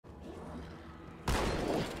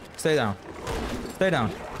Stay down. Stay down.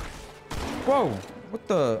 Whoa! What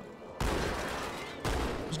the?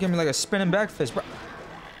 Just give me like a spinning back fist, bro.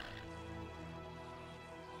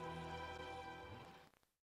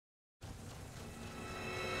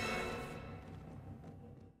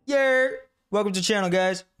 Yeah! Welcome to the channel,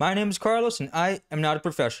 guys. My name is Carlos, and I am not a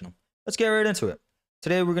professional. Let's get right into it.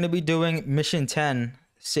 Today, we're going to be doing Mission 10,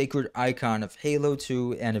 Sacred Icon of Halo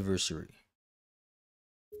 2 Anniversary.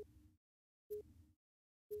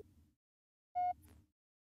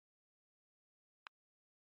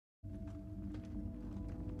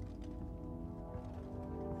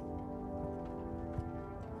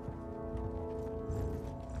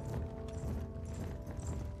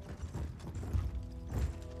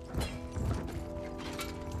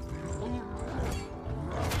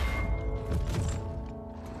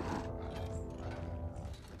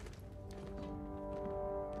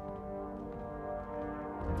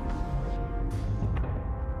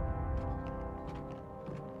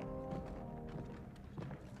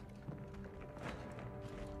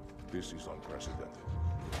 This is unprecedented.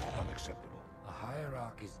 Unacceptable. The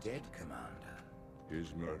Hierarch is dead, Commander.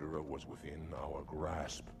 His murderer was within our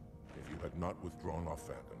grasp. If you had not withdrawn our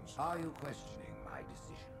phantoms... Are you questioning my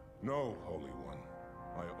decision? No, Holy One.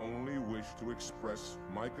 I only wish to express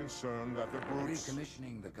my concern that the brutes...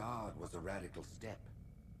 Recommissioning the Guard was a radical step.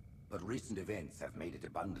 But recent events have made it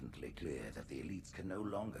abundantly clear that the elites can no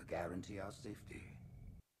longer guarantee our safety.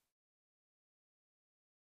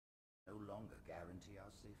 No longer guarantee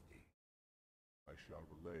our safety. I shall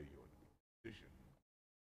relay your decision,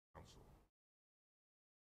 Council.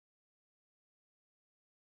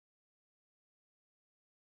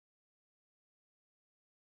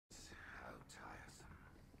 How tiresome.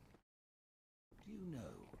 Do you know,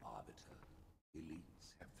 Arbiter,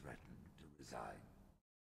 elites have threatened to resign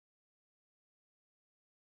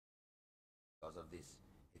because of this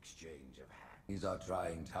exchange of hacks. These are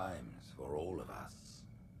trying times for all of us.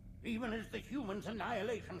 Even as the humans'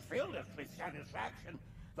 annihilation filled us with satisfaction,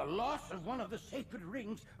 the loss of one of the sacred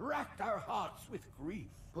rings racked our hearts with grief.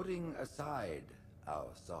 Putting aside our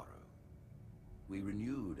sorrow, we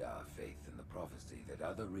renewed our faith in the prophecy that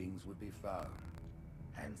other rings would be found,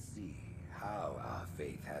 and see how our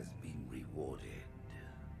faith has been rewarded.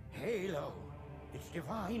 Halo, its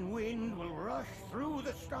divine wind will rush through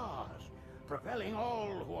the stars, propelling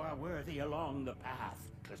all who are worthy along the path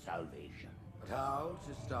to salvation. But how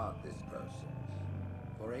to start this process?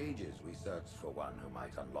 For ages we searched for one who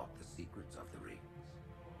might unlock the secrets of the rings.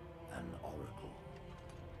 An oracle.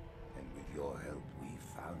 And with your help, we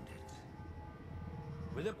found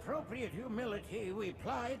it. With appropriate humility, we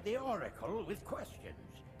plied the oracle with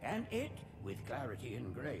questions, and it, with clarity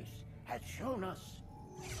and grace, has shown us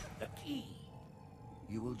the key.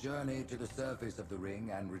 You will journey to the surface of the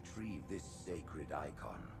ring and retrieve this sacred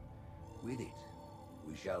icon. With it,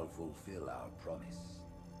 we shall fulfill our promise.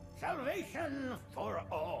 Salvation for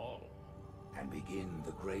all. And begin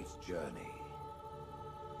the great journey.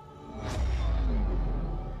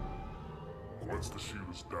 Once the shield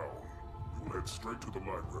is down, we will head straight to the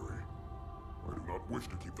library. I do not wish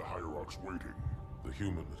to keep the Hierarchs waiting. The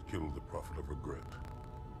human that killed the Prophet of Regret.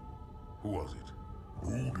 Who was it?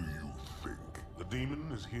 Who do you think? The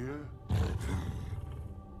demon is here?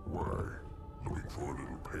 Why? Looking for a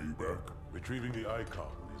little payback? Retrieving the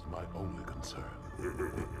icon is my only concern.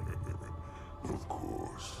 Of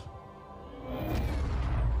course.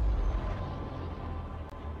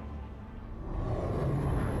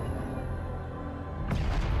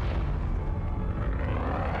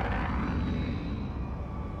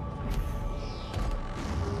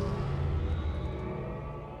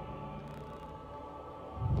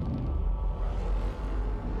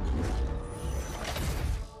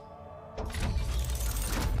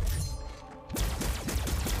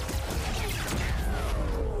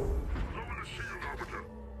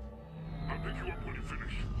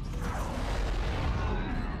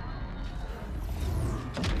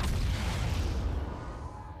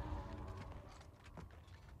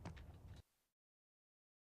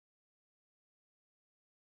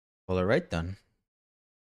 Well, alright then.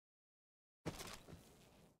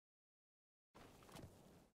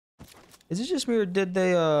 Is it just me, or did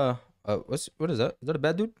they what is that? Is that a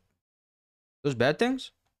bad dude? Those bad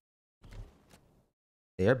things?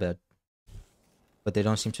 They are bad. But they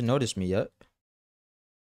don't seem to notice me yet.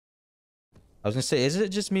 I was gonna say, is it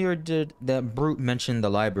just me, or did that brute mention the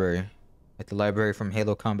library? Like the library from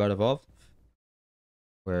Halo Combat Evolved?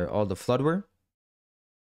 Where all the Flood were?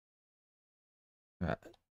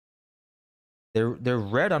 They're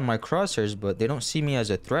red on my crosshairs, but they don't see me as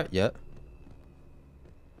a threat yet.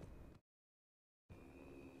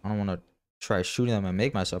 I don't want to Try shooting them and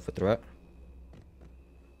make myself a threat.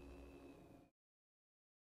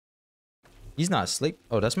 He's not asleep.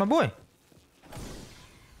 Oh, that's my boy.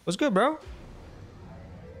 What's good, bro?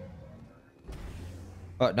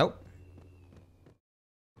 Nope.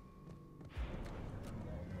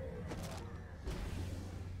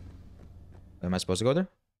 Am I supposed to go there?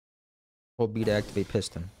 Hold B to activate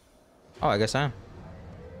piston. Oh, I guess I am.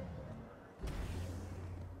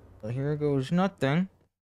 Well, here goes nothing.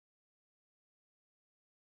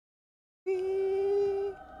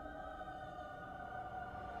 Whee!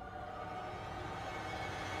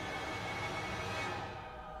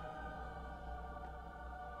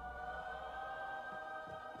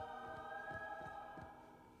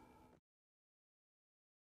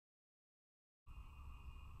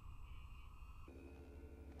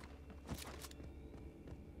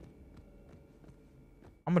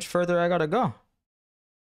 How much further I gotta go?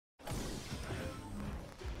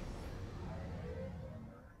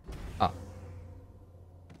 Oh.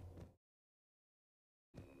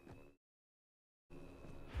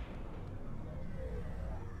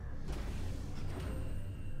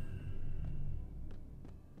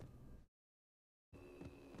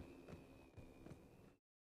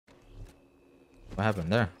 What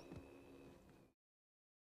happened there?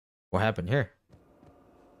 What happened here?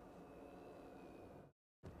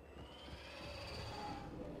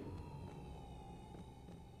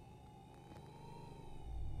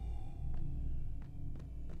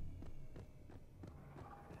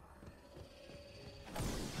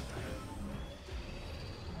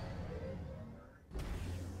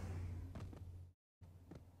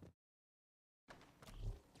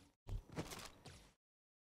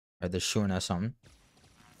 They're shooting at something.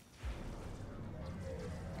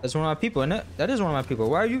 That's one of my people, isn't it? That is one of my people.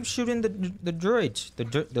 Why are you shooting the droids?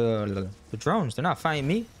 The drones? They're not fighting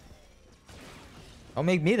me. Don't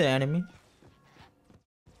make me the enemy.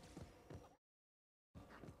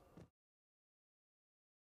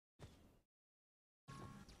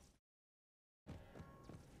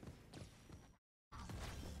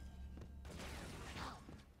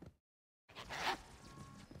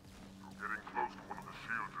 Getting close to one of the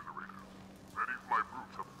shield generators. Many of my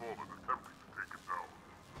brutes have fallen attempting to take it down.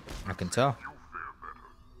 I can tell. You fare better.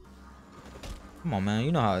 Come on, man.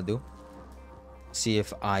 You know how I do. See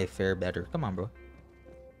if I fare better. Come on, bro.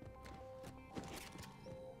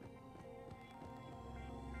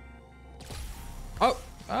 Oh,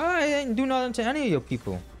 I ain't do nothing to any of your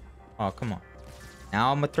people. Oh, come on.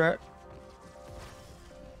 Now I'm a threat.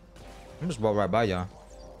 I'm just walk right by y'all.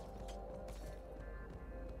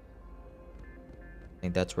 I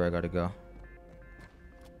think that's where I gotta go.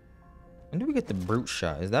 When do we get the brute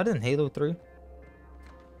shot? Is that in Halo 3?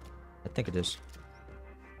 I think it is.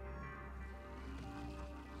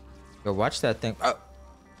 Yo, watch that thing. Oh.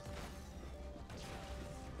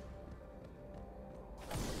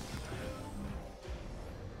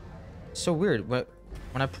 It's so weird. When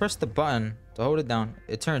I press the button to hold it down,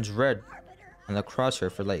 it turns red on the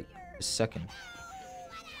crosshair for like a second.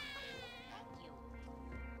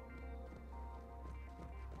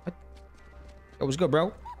 What? Yo, what's good,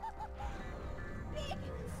 bro? Big,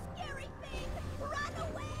 scary thing! Run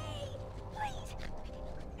away! Please!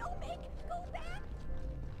 No, Mick! Go back!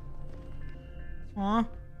 Aw.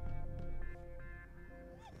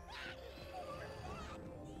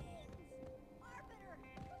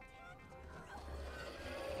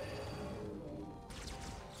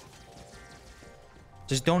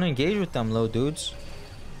 Just don't engage with them, little dudes.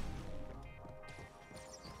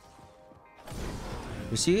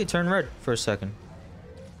 You see it turn red for a second.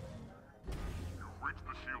 You've reached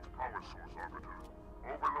the shield's power source, Arbiter.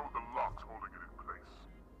 Overload the locks holding it in place.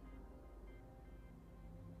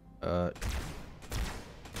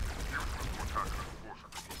 Useless to attack an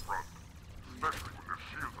enforcer from the front, especially when their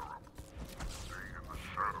shields are up. Stay in the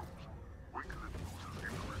shadows. Wait till it loses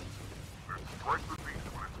interest. Then strike the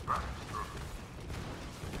beast when its back is turned.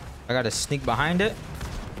 I gotta sneak behind it.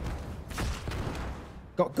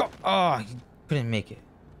 Go, go. Oh, he couldn't make it.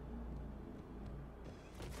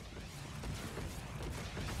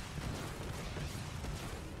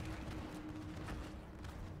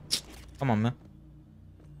 Come on, man.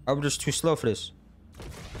 I'm just too slow for this.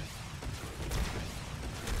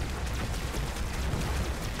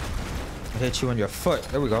 I hit you on your foot.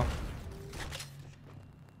 There we go.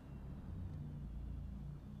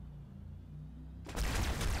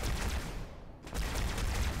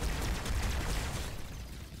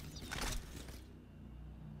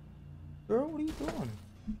 Girl, what are you doing?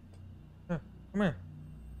 Here, come here.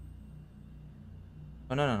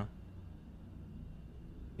 Oh, no, no, no. What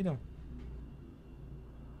are you doing?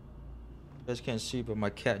 guys can't see, but my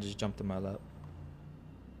cat just jumped in my lap.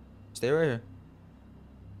 Stay right here.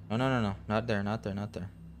 No, no, no, no. Not there, not there, not there.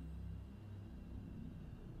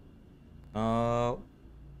 Oh.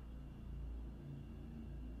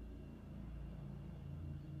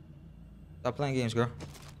 Stop playing games, girl.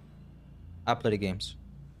 I play the games.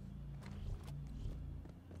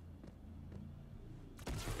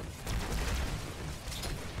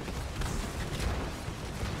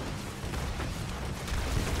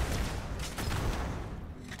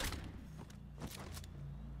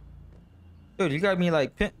 Dude, you got me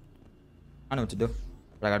like pin. I know what to do,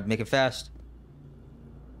 but I gotta make it fast.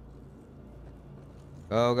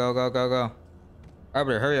 Go, go, go, go, go.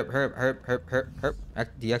 Arbiter, hurry up, hurry up, hurry up, hurry up, hurry up, hurry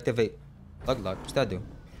up. Deactivate. Lock. What's that do?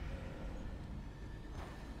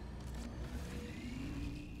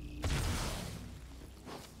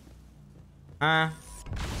 Hard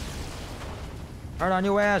on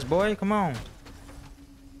your ass, boy. Come on.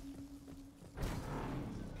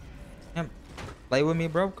 Damn. Play with me,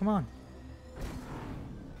 bro. Come on.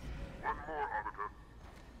 One more, Arbiter.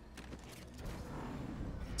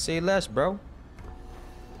 Say less, bro.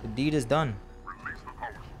 The deed is done. Release the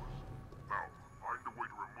power source. Now, find a way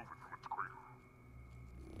to remove it from its crater.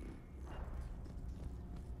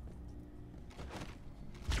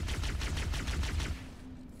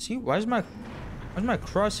 See, why's my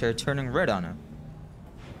crosshair turning red on it?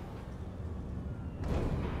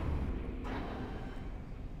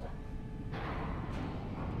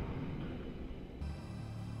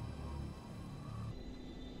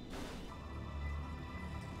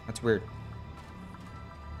 That's weird.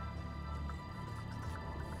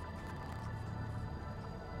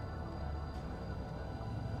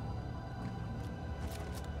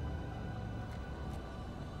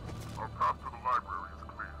 Our path to the library is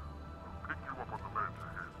clear. I'll pick you up on the ledge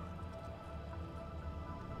ahead.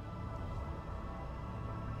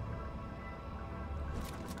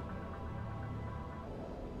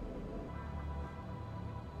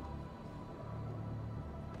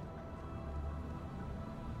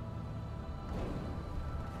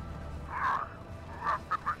 Last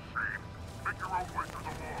in machine. Make your own way through the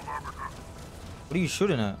wall, Arbiter. What are you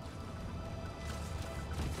shooting at?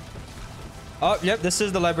 Oh, yep, this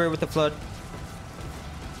is the library with the flood.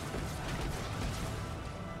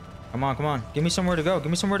 Come on, come on. Give me somewhere to go.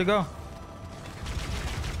 Give me somewhere to go.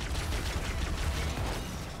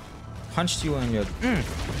 Punched you in your...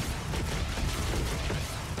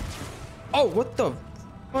 Oh, what the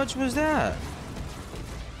fudge was that?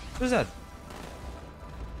 What was that?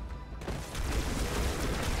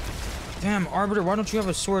 Damn, Arbiter, why don't you have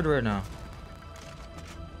a sword right now?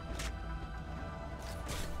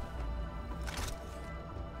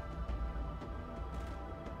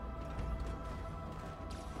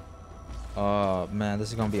 Oh man, this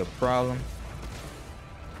is gonna be a problem.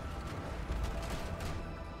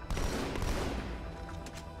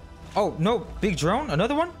 Oh no, big drone,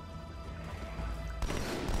 another one?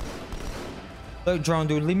 Look, drone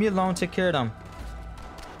dude, leave me alone, take care of them.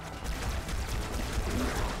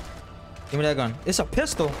 Give me that gun. It's a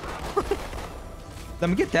pistol. Let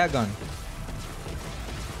me get that gun.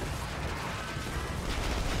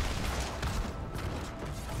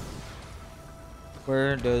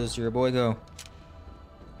 Where does your boy go?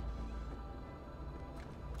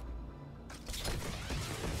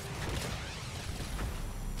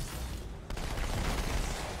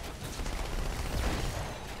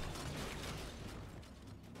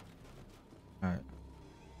 All right.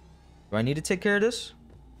 Do I need to take care of this?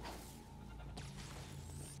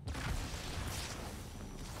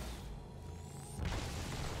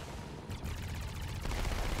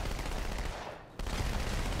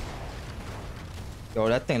 Yo,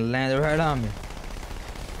 that thing landed right on me.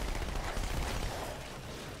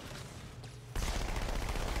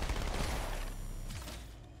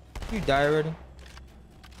 You die already?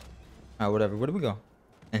 Alright, whatever. Where do we go?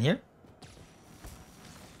 In here?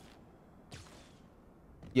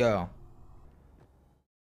 Yo.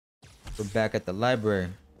 We're back at the library.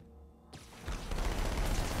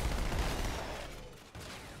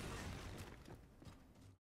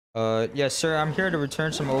 Yes, sir. I'm here to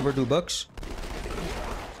return some overdue books.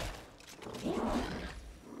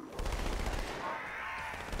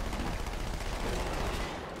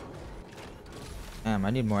 Damn,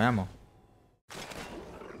 I need more ammo.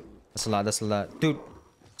 That's a lot, that's a lot. Dude,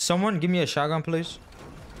 someone give me a shotgun, please.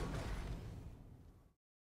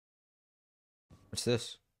 What's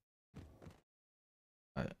this?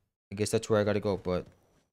 Alright, I guess that's where I gotta go, but...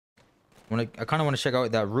 I kinda wanna check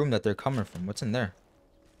out that room that they're coming from. What's in there?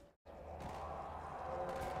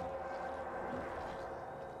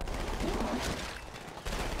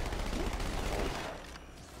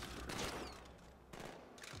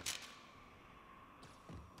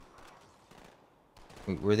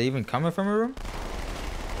 Wait, were they even coming from a room?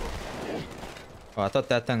 Oh, I thought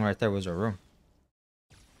that thing right there was a room.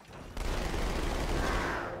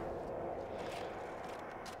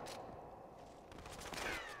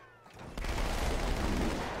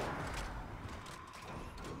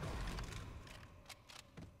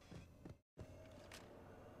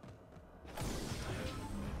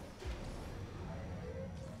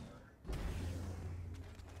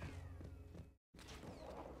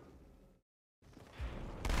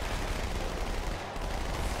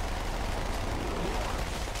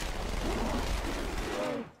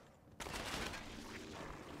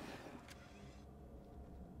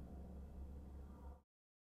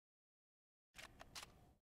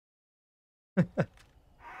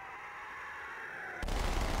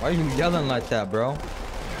 Why are you yelling like that, bro?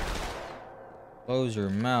 Close your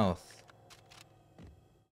mouth.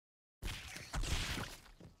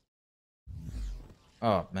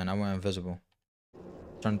 Oh, man, I went invisible.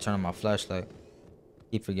 Trying to turn on my flashlight.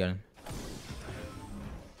 Keep forgetting.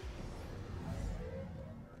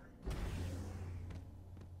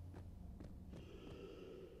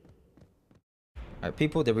 Alright,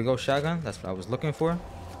 people, there we go. Shotgun. That's what I was looking for.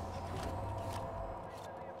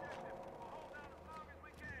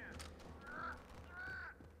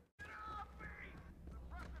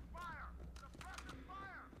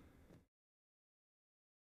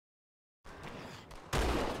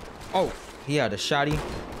 Oh, he had a shotty.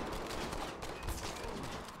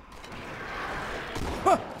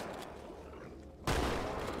 Huh.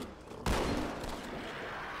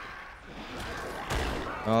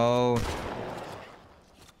 Oh.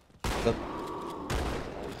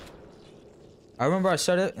 I remember I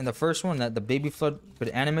said it in the first one that the baby flood could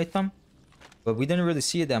animate them, but we didn't really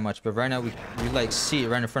see it that much. But right now we like see it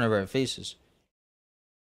right in front of our faces.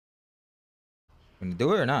 Can you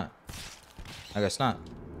do it or not? I guess not.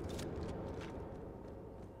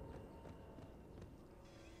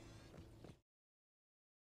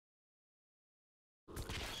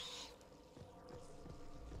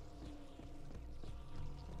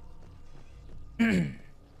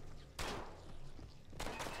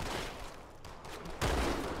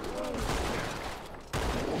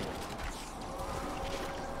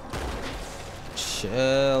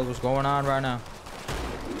 Chill, what's going on right now?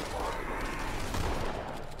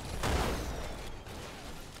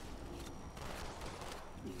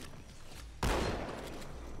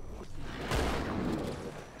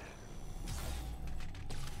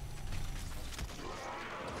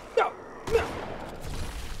 No, no.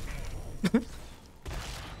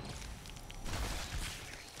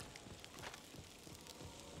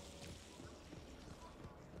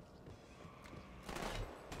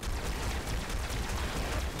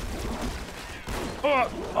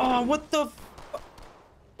 Oh, what the?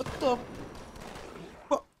 What the?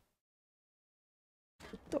 What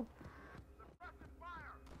the?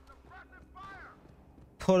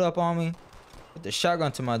 Pulled up on me with the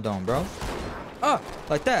shotgun to my dome, bro. Ah,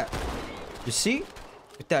 like that. You see?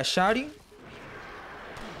 With that shotty.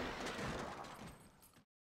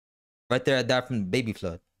 Right there, I died from the baby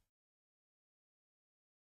flood.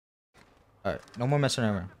 All right, no more messing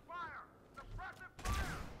around.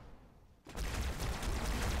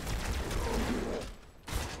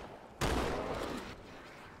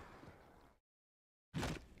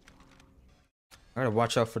 I gotta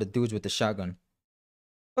watch out for the dudes with the shotgun.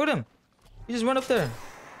 Look at him. He just went up there.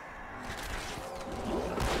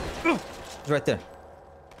 He's right there.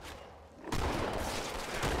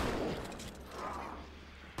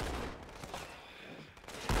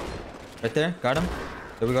 Right there. Got him.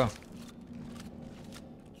 There we go.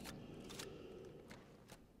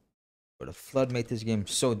 But the flood made this game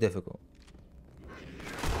so difficult.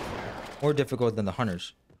 More difficult than the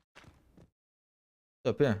hunters.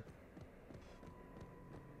 What's up here?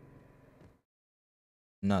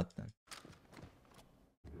 Nothing.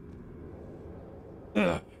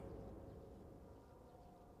 Ugh.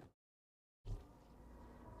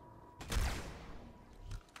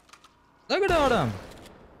 Look at all them.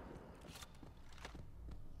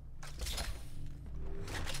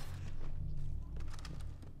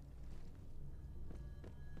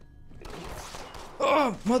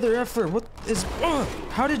 Oh, mother effer! What is? Oh,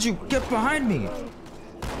 how did you get behind me?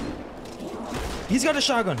 He's got a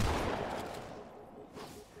shotgun.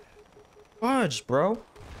 Fudge, bro.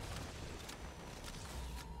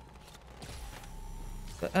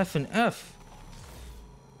 The F and F.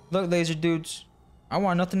 Look, laser dudes. I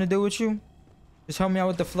want nothing to do with you. Just help me out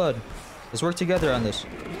with the flood. Let's work together on this.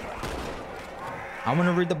 I'm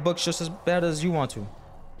gonna read the books just as bad as you want to.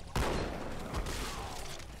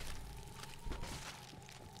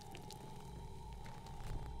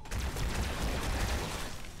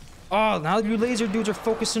 Oh, now you laser dudes are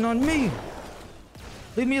focusing on me.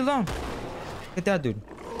 Leave me alone. Get that dude.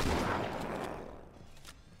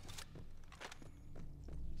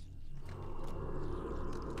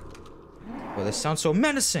 Oh, they sound so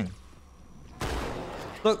menacing.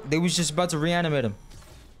 Look, they was just about to reanimate him.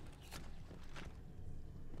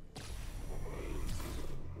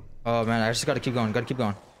 Oh man, I just gotta keep going. Gotta keep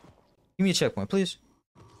going. Give me a checkpoint, please.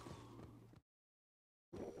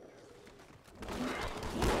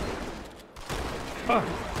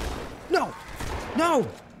 No! No!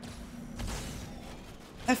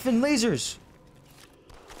 Effing lasers!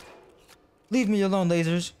 Leave me alone,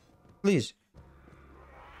 lasers. Please.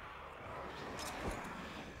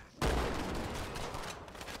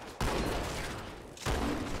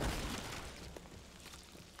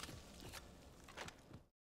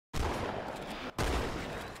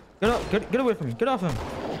 Get up! Get away from me! Get off him!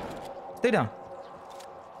 Stay down.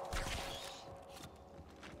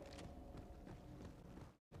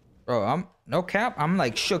 Bro, I'm no cap. I'm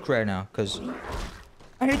like shook right now because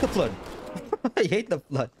I hate the flood. I hate the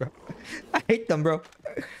flood, bro. I hate them, bro.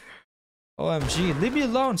 OMG, leave me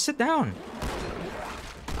alone. Sit down.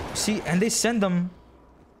 See, and they send them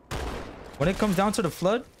when it comes down to the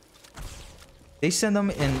flood. They send them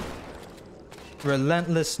in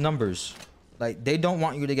relentless numbers. Like they don't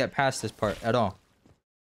want you to get past this part at all.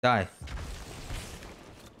 Die.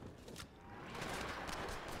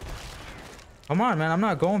 Come on, man. I'm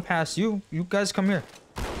not going past you. You guys come here.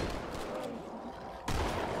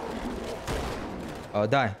 Oh,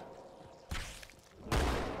 die.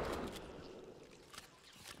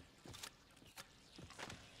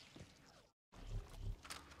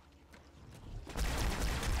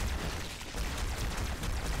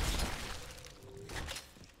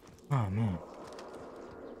 Oh, man.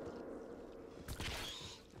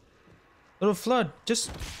 Little flood. Just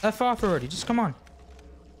F off already. Just come on.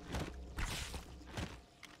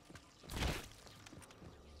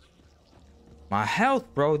 My health,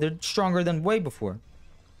 bro. They're stronger than way before.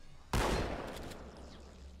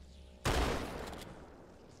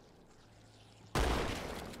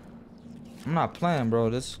 I'm not playing, bro.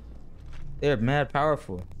 They're mad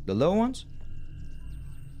powerful. The low ones?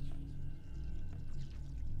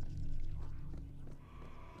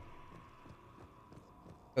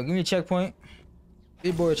 Yo, give me a checkpoint.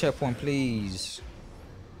 Big boy a checkpoint, please.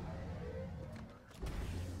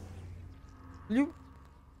 You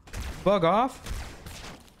bug off.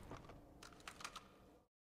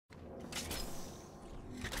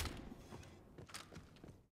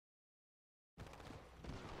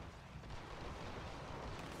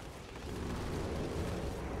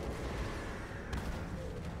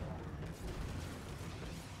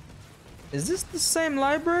 Is this the same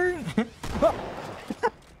library?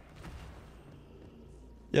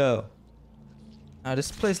 Yo. Now this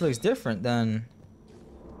place looks different than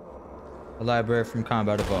the library from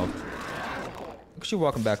Combat Evolved. Look at you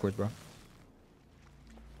walking backwards, bro.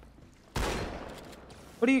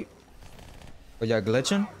 What are you... Oh, y'all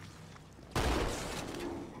glitching?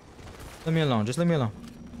 Leave me alone. Just leave me alone.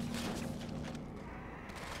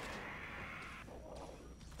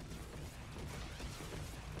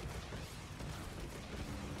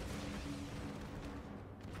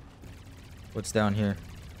 What's down here?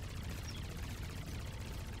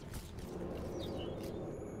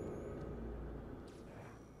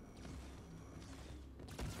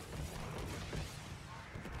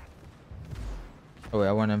 Oh wait,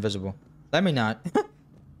 I went invisible. Let me not. Let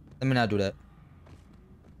me not do that.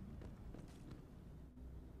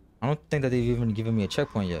 I don't think that they've even given me a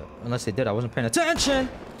checkpoint yet. Unless they did, I wasn't paying attention.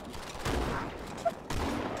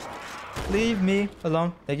 Leave me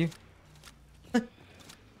alone. Thank you.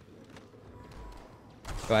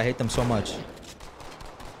 Oh, I hate them so much.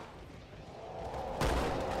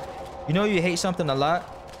 You know you hate something a lot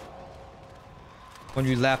when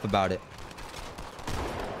you laugh about it.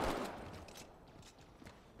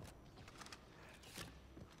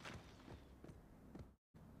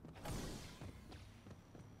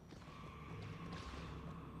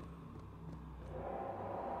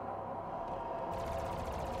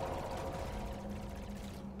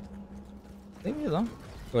 Leave me alone.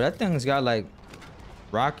 Oh, that thing's got like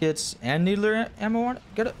rockets and needler ammo on it.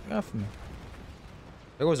 Get off of me.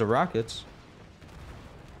 There goes the rockets.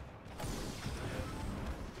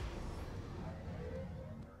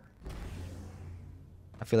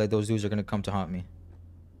 I feel like those dudes are gonna come to haunt me.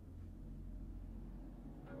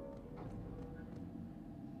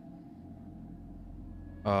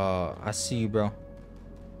 I see you, bro.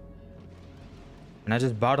 Can I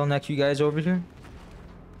just bottleneck you guys over here?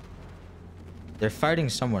 They're fighting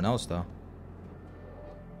someone else, though.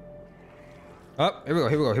 Oh, here we go.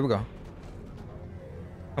 Here we go. Here we go.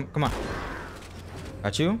 Come on.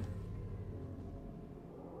 Got you.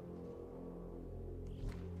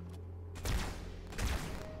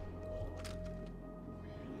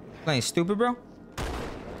 Playing stupid, bro.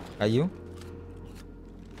 Got you.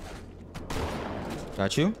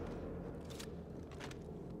 Got you.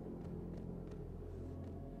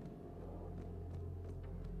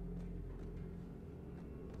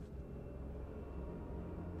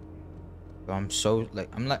 I'm so like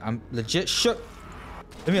I'm legit shook.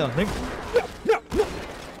 Let me alone. No.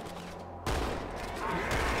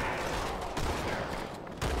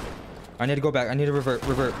 I need to go back. I need to revert,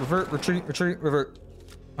 retreat, revert.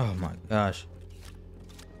 Oh my gosh.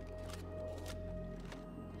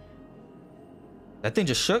 That thing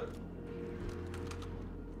just shook.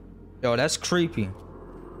 Yo, that's creepy.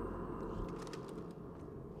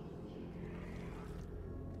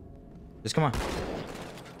 Just come on.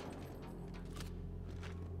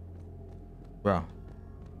 Bro.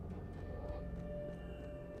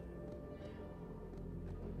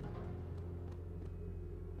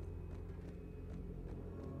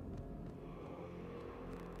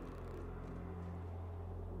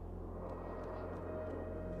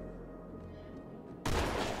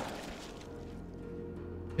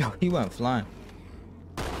 Yo, he went flying.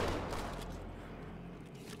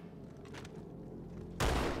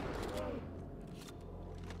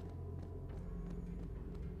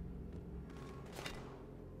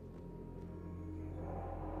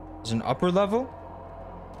 There's an upper level?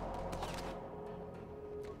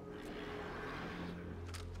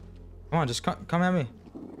 Come on, just come at me.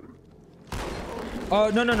 Oh,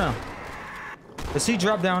 no. Does he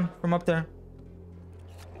drop down from up there?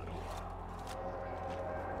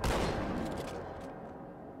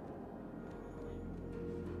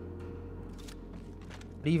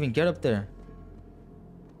 How do you even get up there?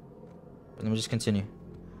 Let me just continue.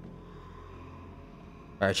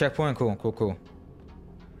 Alright, checkpoint. Cool.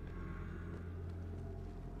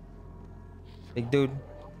 Big dude.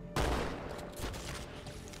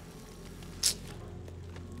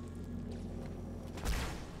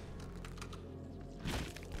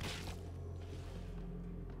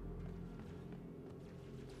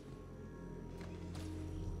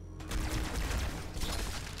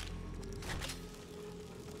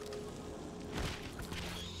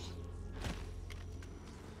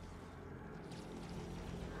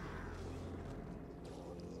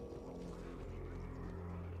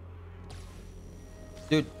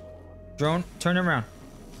 Dude, drone, turn him around.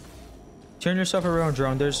 Turn yourself around,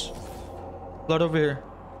 drone. There's blood over here.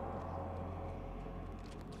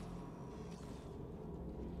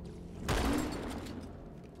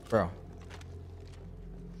 Bro.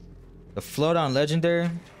 The float on legendary,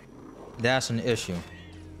 that's an issue.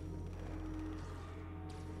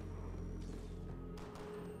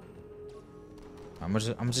 I'm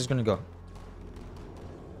just gonna go.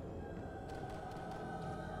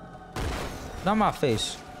 Not my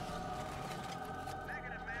face.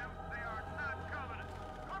 Negative, ma'am. They are not Covenant.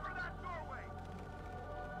 Cover that doorway.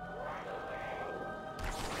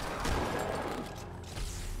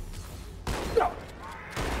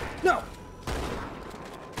 No.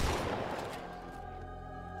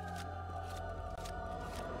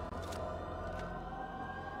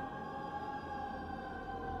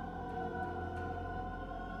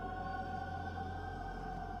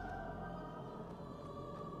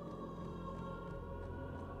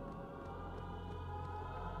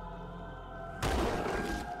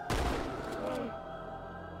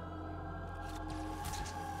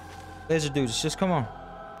 Laser dudes, just come on.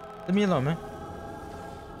 Leave me alone, man.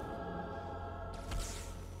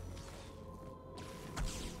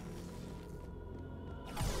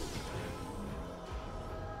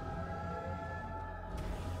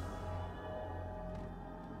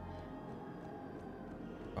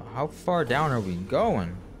 How far down are we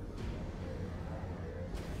going?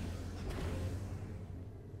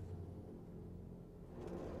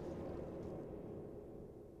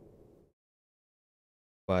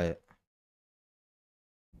 Quiet.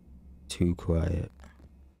 Too quiet.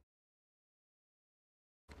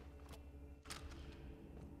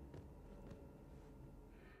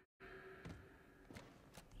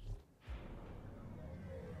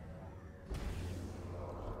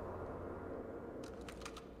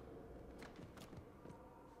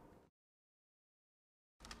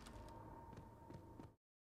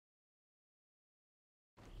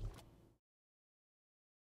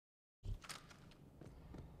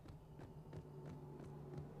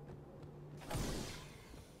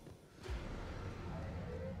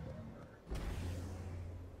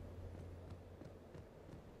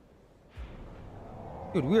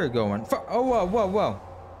 Dude, we are going. Oh, whoa, whoa,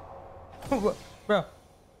 whoa. Bro,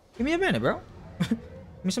 give me a minute, bro. Give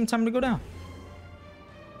me some time to go down.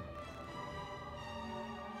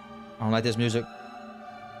 I don't like this music.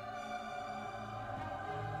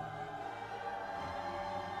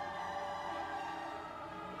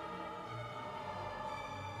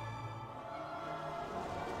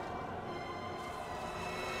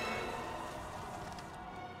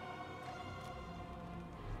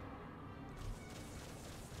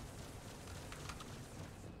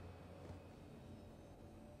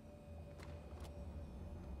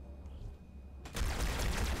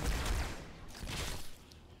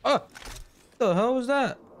 Oh, what the hell was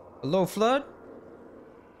that? A low flood?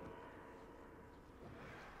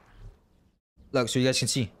 Look, so you guys can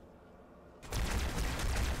see.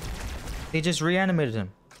 They just reanimated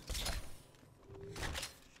him.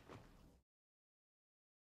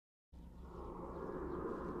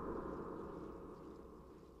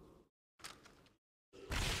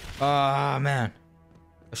 Ah, man.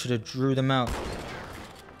 I should have drew them out.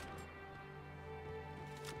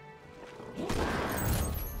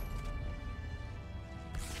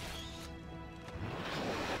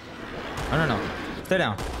 I don't know. Stay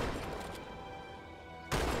down.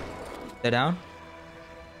 Stay down.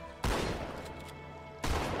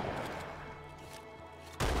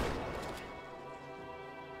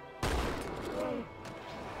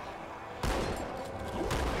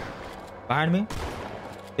 Behind me.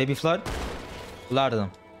 Baby flood. A lot of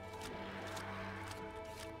them.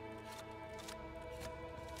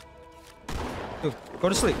 Dude, go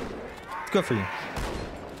to sleep. It's good for you.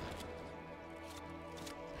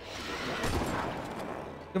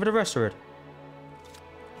 Give it a rest, Red.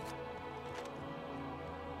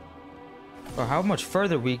 Oh, how much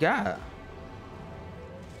further we got?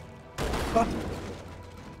 Ah.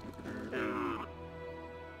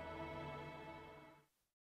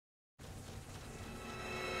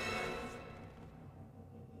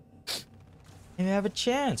 Didn't have a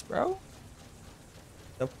chance, bro.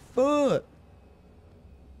 The foot.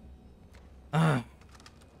 Let's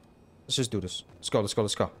just do this. Let's go, let's go,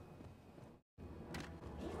 let's go.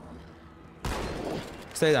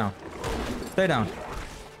 Stay down. Stay down.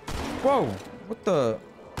 Whoa. What the?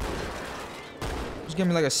 Just give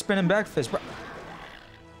me like a spinning back fist, bro.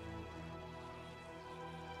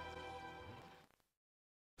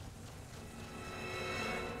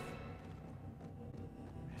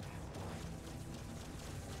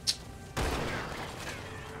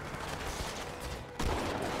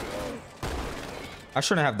 I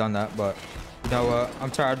shouldn't have done that, but you know what?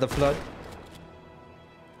 I'm tired of the flood.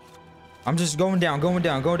 I'm just going down, going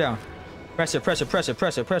down, go down. Press it, press it, press it,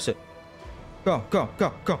 press it, press it. Go, go,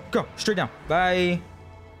 go, go, go. Straight down. Bye.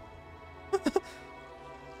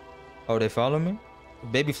 Oh, they follow me?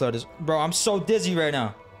 Baby flood is... Bro, I'm so dizzy right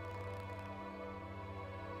now.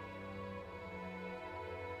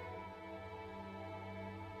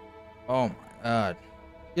 Oh my god.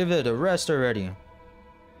 Give it a rest already.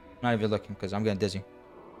 Not even looking because I'm getting dizzy.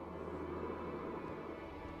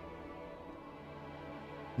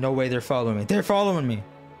 No way they're following me. They're following me.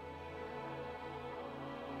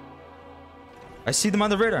 I see them on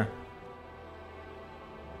the radar.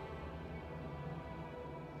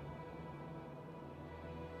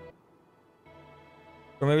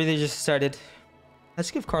 Or maybe they just decided, let's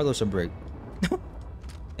give Carlos a break.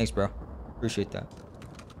 Thanks, bro. Appreciate that.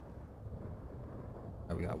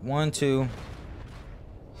 All right, we got 1, 2.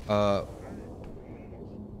 My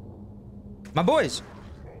boys.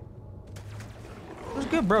 What's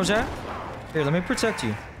good, bro, Zach? Here, let me protect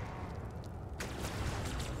you.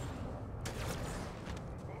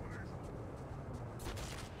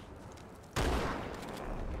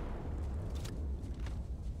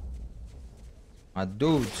 My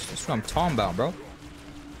dudes, that's what I'm talking about, bro.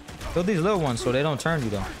 Kill these little ones so they don't turn you,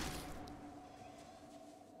 though.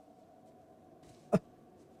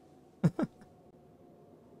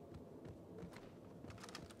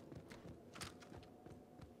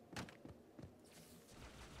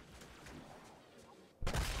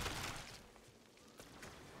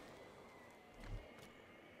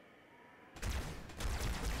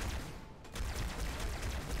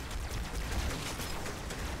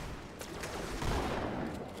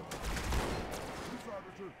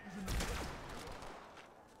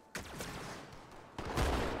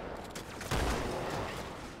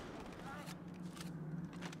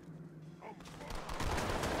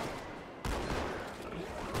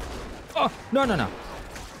 Oh, no, no, no.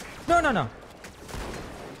 No, no, no.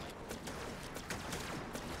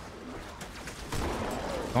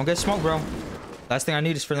 Don't get smoked, bro. Last thing I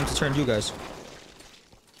need is for them to turn you guys.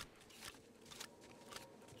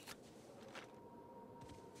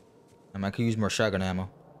 I could use more shotgun ammo.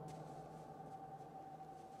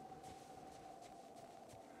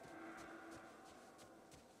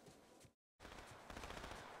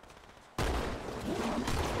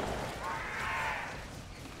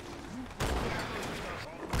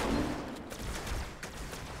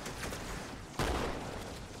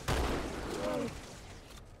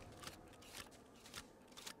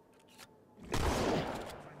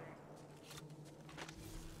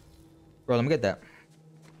 Bro, let me get that.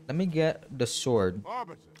 Let me get the sword.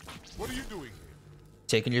 Arbiter, what are you doing here?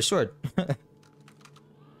 Taking your sword. The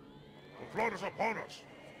flood is upon us.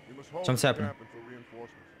 We must hold Something's the happening. gap until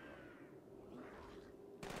reinforcements.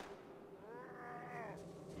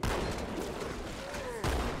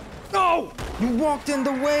 No! You walked in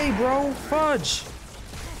the way, bro. Fudge.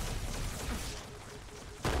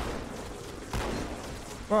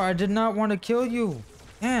 Bro, I did not want to kill you.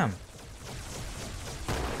 Damn.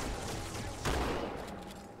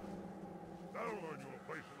 That'll earn you a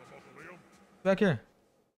place in the mausoleum. Back here.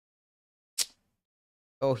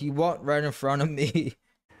 Oh, he walked right in front of me.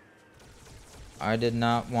 I did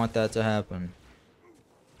not want that to happen.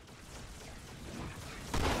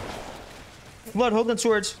 Blood holding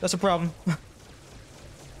swords. That's a problem.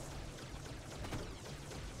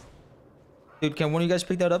 Dude, can one of you guys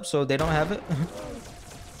pick that up so they don't have it?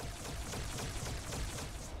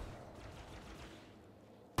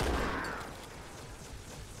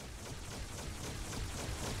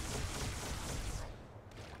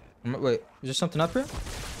 Wait, is there something up here?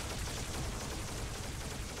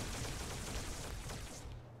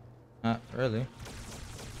 Not really.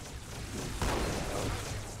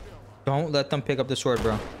 Don't let them pick up the sword,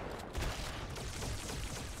 bro.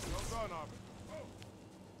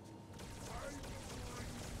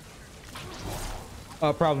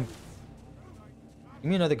 Problem. Give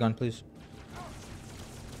me another gun, please.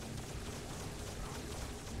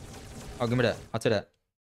 Oh, give me that. I'll take that.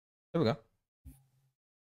 There we go.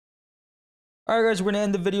 Alright guys, we're going to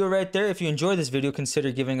end the video right there. If you enjoyed this video,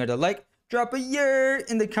 consider giving it a like. Drop a year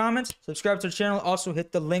in the comments. Subscribe to the channel. Also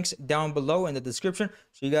hit the links down below in the description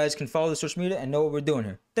so you guys can follow the social media and know what we're doing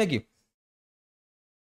here. Thank you.